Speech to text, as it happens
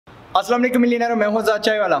अस्सलाम वालेकुम मिलियनेयर, मैं हूं अज़ाद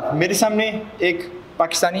चायवाला। मेरे सामने एक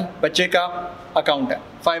पाकिस्तानी बच्चे का अकाउंट है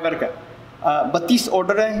फाइवर का। 32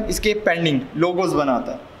 ऑर्डर हैं इसके पेंडिंग, लोगोज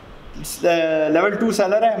बनाता है। लेवल 2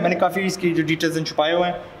 सेलर है। मैंने काफ़ी इसकी जो डिटेल्स छुपाए हुए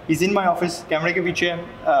हैं। इज़ इन माई ऑफिस, कैमरे के पीछे है।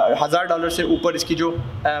 $1000 से ऊपर इसकी जो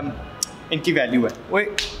इनकी वैल्यू है वो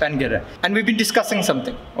पेन गिर रहा है। And we be discussing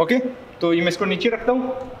something. Okay, तो ये मैं इसको नीचे रखता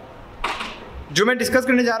हूँ। जो मैं डिस्कस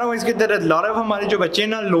करने जा रहा हूँ इसके अंदर लॉट ऑफ हमारे जो बच्चे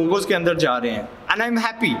ना लोगोस के अंदर जा रहे हैं एंड आई एम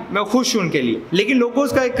हैप्पी, मैं खुश हूँ उनके लिए। लेकिन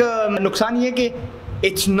लोगोस का एक नुकसान ये है कि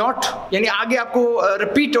इट्स नॉट, यानी आगे आपको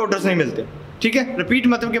रिपीट ऑर्डर्स नहीं मिलते। ठीक है, रिपीट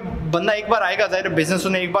मतलब कि बंदा एक बार आएगा, ज़ाहिर बिजनेस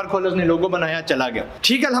उसने एक बार खोला, उसने लोगो बनाया, चला गया।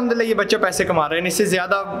 ठीक है, अल्हम्दुलिल्लाह ये बच्चा पैसे कमा रहे हैं, इससे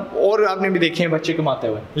ज़्यादा और आपने भी देखे हैं बच्चे कमाते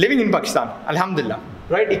हुए लिविंग इन पाकिस्तान अल्हम्दुलिल्लाह,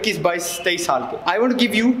 राइट। 21, 22, 23 साल के। आई वांट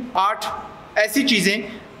गिव यू 8 ऐसी चीज़ें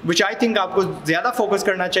विच आई थिंक आपको ज़्यादा फोकस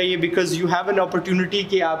करना चाहिए because you have an opportunity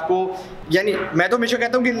कि आपको, यानी मैं तो हमेशा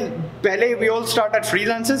कहता हूँ कि पहले we all start at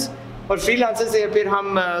freelancers और फ्रीलांसर से फिर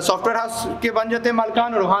हम सॉफ्टवेयर हाउस के बन जाते हैं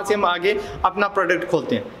मालकान और वहाँ से हम आगे अपना प्रोडक्ट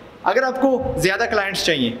खोलते हैं। अगर आपको ज़्यादा क्लाइंट्स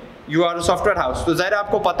चाहिए, यू आर सॉफ्टवेयर हाउस, तो ज़ाहिर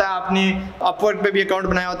आपको पता है आपने अपवर्क पे भी अकाउंट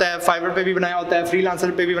बनाया होता है, फाइवर पे भी बनाया होता है,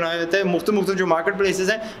 फ्रीलांसर पे भी बनाया होता है, मुख्तलिफ जो मार्केट प्लेसेस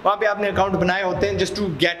हैं वहाँ पे आपने अकाउंट बनाए होते हैं जस्ट टू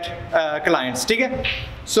गेट क्लाइंट्स। ठीक है,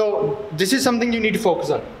 so this is something you need to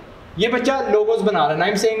focus on. ये बच्चा लोगोस बना रहा है, आई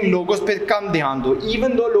एम सेइंग लोगोस पे कम ध्यान दो।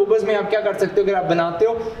 इवन दो लोगोस में आप क्या कर सकते हो, अगर आप बनाते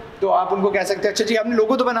हो तो आप उनको कह सकते हो अच्छा जी आपने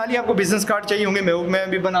लोगो तो बना लिया, आपको बिजनेस कार्ड चाहिए होंगे, मैं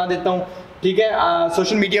भी बना देता हूँ। ठीक है,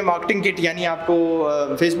 सोशल मीडिया मार्केटिंग किट, यानी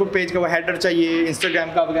आपको फेसबुक पेज का वो हेडर चाहिए,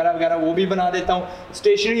 इंस्टाग्राम का वगैरह वगैरह, वो भी बना देता हूँ।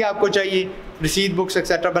 स्टेशनरी आपको चाहिए, रिसीट बुक्स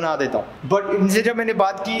एक्सेट्रा बना देता हूँ। बट इनसे जब मैंने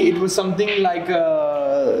बात की इट वाज समथिंग लाइक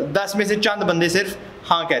 10 में से चंद बंदे सिर्फ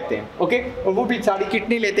हाँ कहते हैं। ओके, और वो भी सारी किट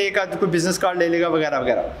नहीं लेते, एक आध कोई बिजनेस कार्ड ले लेगा वगैरह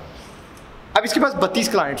वगैरह। अब इसके पास 32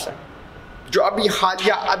 क्लाइंट्स हैं जो अभी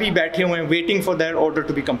हालिया अभी बैठे हुए हैं waiting for their order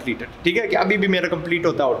to be completed. ठीक है, कि अभी भी मेरा कंप्लीट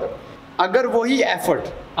होता है ऑर्डर। अगर वही एफर्ट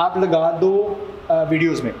आप लगा दो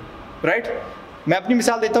वीडियोस में, राइट। मैं अपनी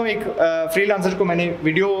मिसाल देता हूँ, एक फ्रीलांसर को मैंने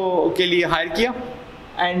वीडियो के लिए हायर किया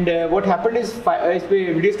एंड व्हाट हैपेंड इज इस पे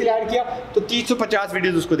वीडियोस के लिए हायर किया तो 350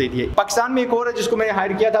 वीडियोस उसको दे दिए। पाकिस्तान में एक और है जिसको मैंने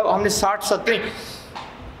हायर किया था, हमने 60-70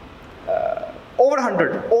 ओवर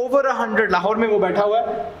 100 लाहौर में वो बैठा हुआ है,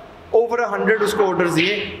 ओवर 100 उसको ऑर्डर्स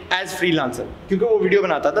दिए एज फ्रीलांसर, क्योंकि वो वीडियो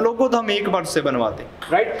बनाता था। लोगों तो हम एक बार उससे बनवाते,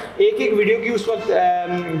 राइट। एक वीडियो की उस वक्त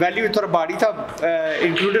वैल्यू थोड़ा भारी था,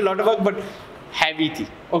 included lot of work but heavy थी।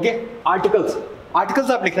 ओके,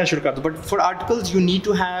 आर्टिकल्स आप लिखना शुरू कर दो, but for articles you need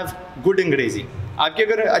to have good अंग्रेजी। आपकी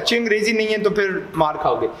अगर अच्छी अंग्रेजी नहीं है तो फिर मार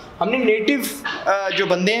खाओगे। हमने नेटिव जो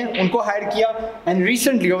बंदे हैं उनको हायर किया and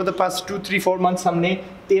recently over the past 2-3-4 months हमने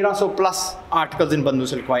 1300+ आर्टिकल्स इन बंदों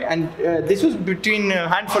से लिखवाए and this was between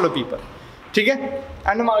handful of people. ठीक है,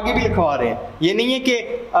 एंड हम आगे भी लिखवा रहे हैं। ये नहीं है कि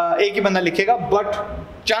एक ही बंदा लिखेगा, बट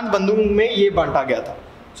चंद बंदों में ये बांटा गया था।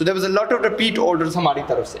 So there was a lot of repeat orders हमारी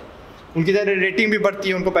तरफ से, उनकी तरह रेटिंग भी बढ़ती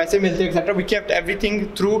है, उनको पैसे मिलते हैं etcetera. We kept everything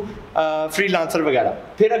through freelancer वगैरह।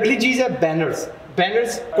 फिर अगली चीज़ है बैनर्स।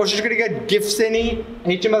 कोशिश करिएगा गिफ्ट से नहीं,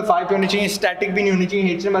 HTML5 पे होनी चाहिए, स्टैटिक भी नहीं होनी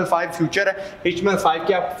चाहिए। HTML5 फ्यूचर है, HTML5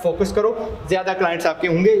 के आप फोकस करो, ज़्यादा क्लाइंट्स आपके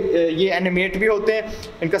होंगे। ये एनिमेट भी होते हैं,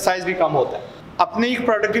 इनका साइज़ भी कम होता है। अपने एक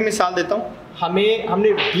प्रोडक्ट की मिसाल देता हूँ,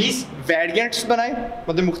 हमने 20 वेरिएंट्स बनाए,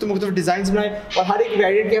 मतलब मुख्तलिफ डिज़ाइंस बनाए और हर एक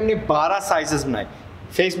वेरिएंट के हमने 12 साइजेस बनाए।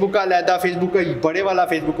 फेसबुक का अलहदा, फेसबुक का बड़े वाला,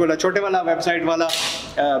 फेसबुक वाला छोटे वाला, वेबसाइट वाला,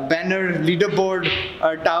 बैनर, लीडर बोर्ड,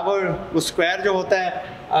 टावर, वो स्क्वायर जो होता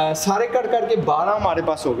है, सारे कर करके 12 हमारे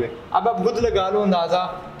पास हो गए। अब आप खुद लगा लो अंदाज़ा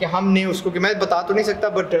कि हमने उसको, कि मैं बता तो नहीं सकता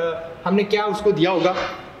बट हमने क्या उसको दिया होगा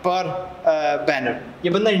पर बैनर।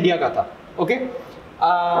 ये बंदा इंडिया का था। ओके,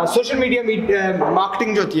 सोशल मीडिया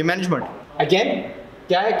मार्केटिंग जो होती है, मैनेजमेंट, अगेन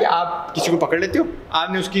क्या है कि आप किसी को पकड़ लेते हो,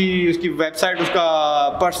 आपने उसकी वेबसाइट, उसका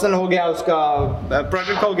पर्सनल हो गया, उसका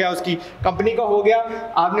प्रोडक्ट हो गया, उसकी कंपनी का हो गया,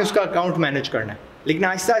 आपने उसका अकाउंट मैनेज करना है। लेकिन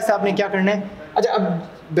आहिस्ता आहिस्ता आपने क्या करना है, अच्छा अब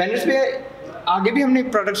बैनर्स पे आगे भी हमने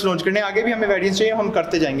प्रोडक्ट्स लॉन्च करने हैं, आगे भी हमें वेरिएंट्स चाहिए, हम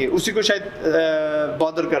करते जाएंगे, उसी को शायद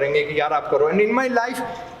बॉदर करेंगे कि यार आप करो। एंड इन माई लाइफ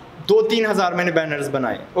 2-3 हज़ार मैंने बैनर्स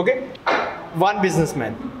बनाए। Okay, 1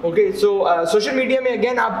 businessman. ओके, सो सोशल मीडिया में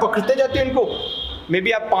अगेन आप पकड़ते जाते हो इनको, मे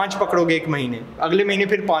बी आप 5 पकड़ोगे एक महीने, अगले महीने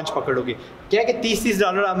फिर 5 पकड़ोगे। क्या है कि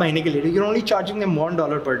 $30 आप महीने के ले रहे हो, your only charging them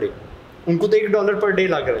 $1 per day. उनको तो $1 पर डे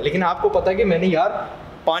लग रहा है, लेकिन आपको पता है कि मैंने यार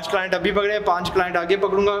 5 क्लाइंट अभी पकड़े, 5 क्लाइंट आगे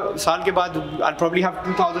पकड़ूंगा, साल के बाद I probably have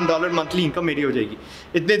 $2000 monthly income मेरी हो जाएगी,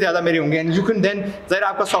 इतने ज़्यादा मेरे होंगे। एंड यू कैन देन ज़रा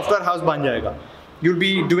आपका सॉफ्टवेयर हाउस बन जाएगा। you'll be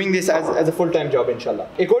doing this as a full time job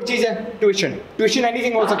इंशाल्लाह। एक और चीज़ है ट्यूशन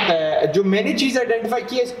एनीथिंग हो सकता है। जो मैंने चीज़ आइडेंटिफाई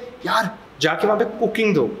की है, यार जाके वहाँ पे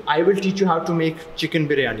कुकिंग दो, I will teach you how to make chicken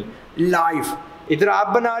biryani live. इधर आप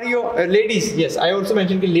बना रही हो, ladies, yes I also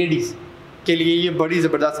mention कि लेडीज़ के लिए ये बड़ी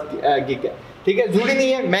ज़बरदस्त गिग है। ठीक है, जरूरी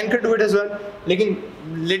नहीं है man can do it as well, लेकिन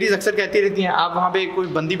लेडीज़ अक्सर कहती रहती हैं आप वहाँ पे कोई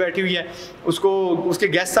बंदी बैठी हुई है, उसको उसके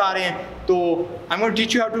गेस्ट आ रहे हैं, तो I am going to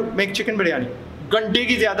teach you how to make chicken biryani, घंटे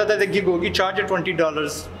की ज़्यादातर गिग होगी, चार्ज है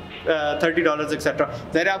 $20 $30 एक्सेट्रा।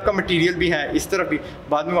 ज़ाहिर है आपका मटीरियल भी है, इस तरफ भी,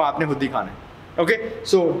 बाद में वो आपने खुद ही खाना है। ओके,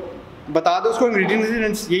 सो बता दो उसको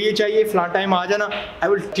इंग्रेडिएंट्स ये चाहिए, फ्लां टाइम आ जाना, I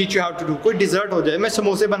will teach you how to do. कोई डिज़र्ट हो जाए, मैं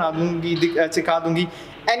समोसे बना दूँगी, सिखा दूँगी,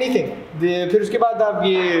 एनीथिंग। फिर उसके बाद आप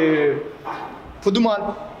ये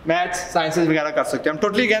फुदुमाल मैथ्स साइंसेस वगैरह कर सकते हैं। हम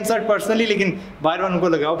टोटली अगेंस्ट दैट पर्सनली, लेकिन बाहर वालों को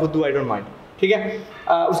लगाओ फुद्दू, आई डोंट माइंड, ठीक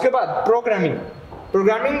है। उसके बाद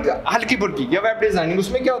प्रोग्रामिंग हल्की फुल्की या वेब डिज़ाइनिंग,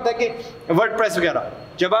 उसमें क्या होता है कि वर्डप्रेस वगैरह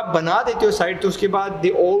जब आप बना देते हो साइट, तो उसके बाद दे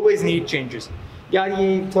ऑलवेज नीड चेंजेस, यार ये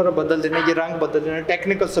थोड़ा बदल देना, ये रंग बदल देना,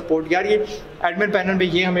 टेक्निकल सपोर्ट, यार ये एडमिन पैनल में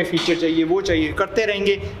ये हमें फीचर चाहिए, वो चाहिए, करते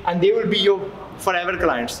रहेंगे and they will be your for ever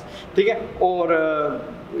clients, ठीक है। और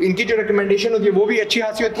इनकी जो रिकमेंडेशन होती है वो भी अच्छी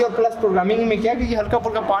खासी होती है, और प्लस प्रोग्रामिंग में क्या है कि ये हल्का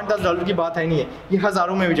फुल्का $5-10 की बात है नहीं है, ये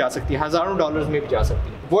हज़ारों में भी जा सकती है, हज़ारों डॉलर्स में भी जा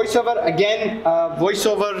सकती है। Voice over, again voice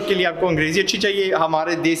over के लिए आपको अंग्रेज़ी अच्छी चाहिए,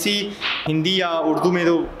 हमारे देसी हिंदी या उर्दू में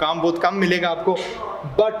तो काम बहुत कम मिलेगा आपको,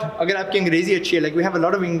 बट अगर आपकी अंग्रेज़ी अच्छी है, like we have a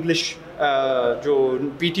lot of English, जो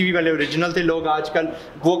PTV वाले ओरिजिनल थे लोग आजकल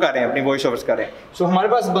वो कर रहे हैं, अपनी वॉइस ओवर्स कर रहे हैं। सो हमारे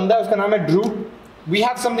पास बंदा है, उसका नाम है Drew, we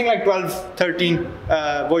have something like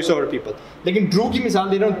 12-13 voice over people, लेकिन ड्रू की मिसाल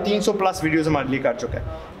दे रहा हूँ, 300 प्लस वीडियोज़ हमारे लिए कर चुका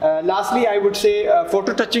है। Lastly I would say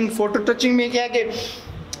photo touching में क्या है कि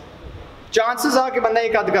चांसेस आ कि बंदा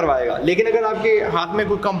एक आध करवाएगा, लेकिन अगर आपके हाथ में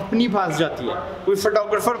कोई कंपनी फंस जाती है, कोई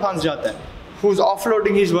फोटोग्राफर फंस जाता है, who is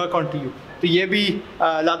offloading his work on to you, तो ये भी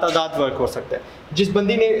लातादाद वर्क हो सकता है। जिस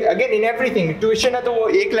बंदी ने अगेन इन एवरीथिंग ट्यूशन है, तो वो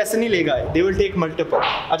एक लेसन ही लेगा, दे विल टेक मल्टीपल।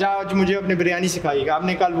 अच्छा आज मुझे अपने बिरयानी सिखाइएगा,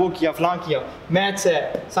 आपने कल वो किया, फलां किया, मैथ्स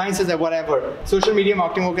है, साइंसेस है, व्हाटएवर, सोशल मीडिया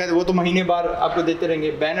मार्केटिंग वो कहते हैं, वो तो महीने बार आपको देते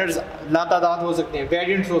रहेंगे, बैनर्स लातादाद हो सकते हैं,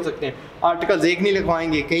 वेरिएंट्स हो सकते हैं, आर्टिकल्स एक नहीं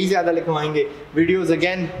लिखवाएंगे, कहीं ज़्यादा लिखवाएंगे, वीडियोज़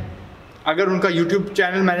अगेन अगर उनका यूट्यूब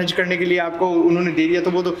चैनल मैनेज करने के लिए आपको उन्होंने दे दिया,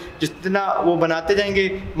 तो वो तो जितना वो बनाते जाएंगे,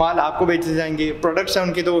 माल आपको बेचते जाएंगे, प्रोडक्ट्स हैं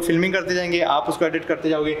उनके, तो वो फिल्मिंग करते जाएंगे, आप उसको एडिट करते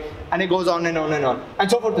जाओगे, and it goes on and on and on and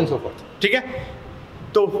so fourth and so fourth, ठीक है।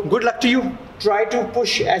 तो good luck to you, try to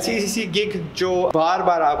push ऐसी गिग जो बार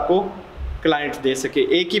बार आपको क्लाइंट्स दे सके।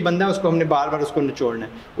 एक ही बंदा है, उसको हमने बार बार उसको निचोड़ना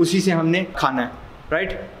है, उसी से हमने खाना है,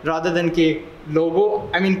 राइट, रादर देन के लोगो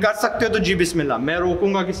आई मीन कर सकते हो तो जी बिस्मिल्लाह, मैं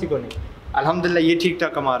रोकूंगा किसी को नहीं। अल्हम्दुलिल्लाह ये ठीक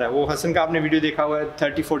ठाक कमा रहा है, वो हसन का आपने वीडियो देखा हुआ है,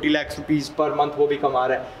 30-40 लाख रुपीज़ पर मंथ वो भी कमा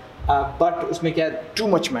रहा है, बट उसमें क्या है, टू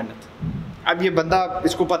मच मेहनत। अब ये बंदा,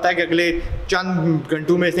 इसको पता है कि अगले चंद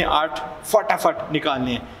घंटों में इसने 8 फटाफट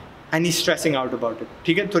निकालने हैं, and he stressing out about it,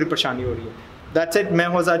 ठीक है, थोड़ी परेशानी हो रही है। दैट्स इट, मैं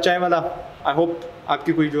हूं अज़ाद चायवाला। आई होप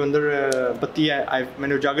आपकी कोई जो अंदर बत्ती है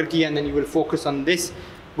मैंने उजागर की है, and then you will focus on this.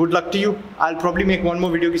 Good luck to you. I probably make one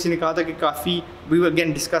more video. किसी ने कहा था कि काफ़ी वी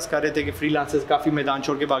अगेन डिस्कस कर रहे थे कि फ्रीलांसर्स काफ़ी मैदान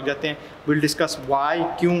छोड़ के भाग जाते हैं। विल डिस्कस वाई,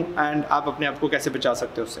 क्यों, एंड आप अपने आप को कैसे बचा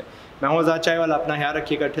सकते हो उससे। मैं हूं अज़ाद चायवाला, अपना ख्याल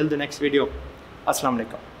रखिएगा। टिल द नेक्स्ट वीडियो, अस्सलाम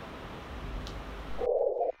वालेकुम।